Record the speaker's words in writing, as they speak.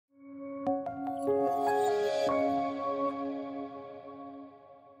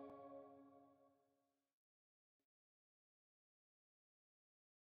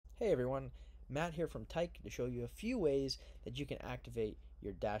Hey everyone, Matt here from Tyk to show you a few ways that you can activate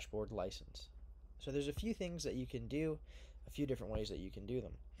your dashboard license. So there's a few things that you can do, a few different ways that you can do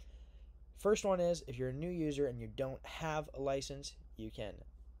them. First one is if you're a new user and you don't have a license, you can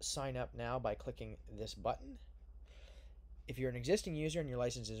sign up now by clicking this button. If you're an existing user and your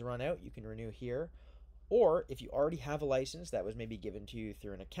license is run out, you can renew here. Or if you already have a license that was maybe given to you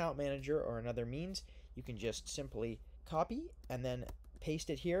through an account manager or another means, you can just simply copy and then paste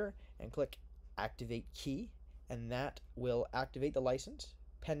it here and click activate key, and that will activate the license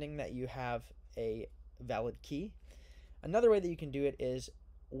pending that you have a valid key. Another way that you can do it is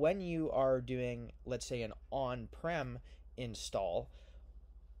when you are doing, let's say, an on-prem install,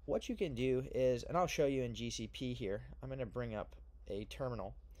 what you can do is, and I'll show you in GCP here, I'm going to bring up a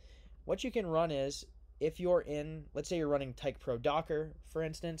terminal. What you can run is, if you're in, let's say you're running Tyk Pro Docker, for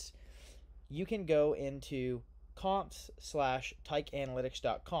instance, you can go into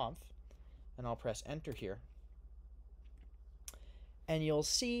conf/tykanalytics.conf, and I'll press enter here, and you'll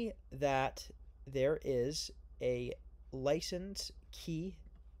see that there is a license key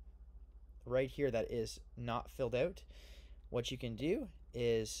right here that is not filled out. What you can do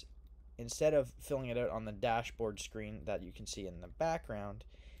is, instead of filling it out on the dashboard screen that you can see in the background,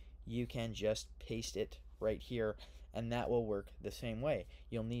 you can just paste it right here, and that will work the same way.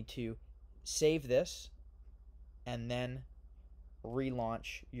 You'll need to save this and then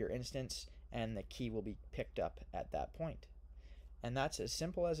relaunch your instance, and the key will be picked up at that point. And that's as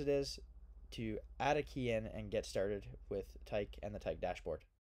simple as it is to add a key in and get started with Tyk and the Tyk dashboard.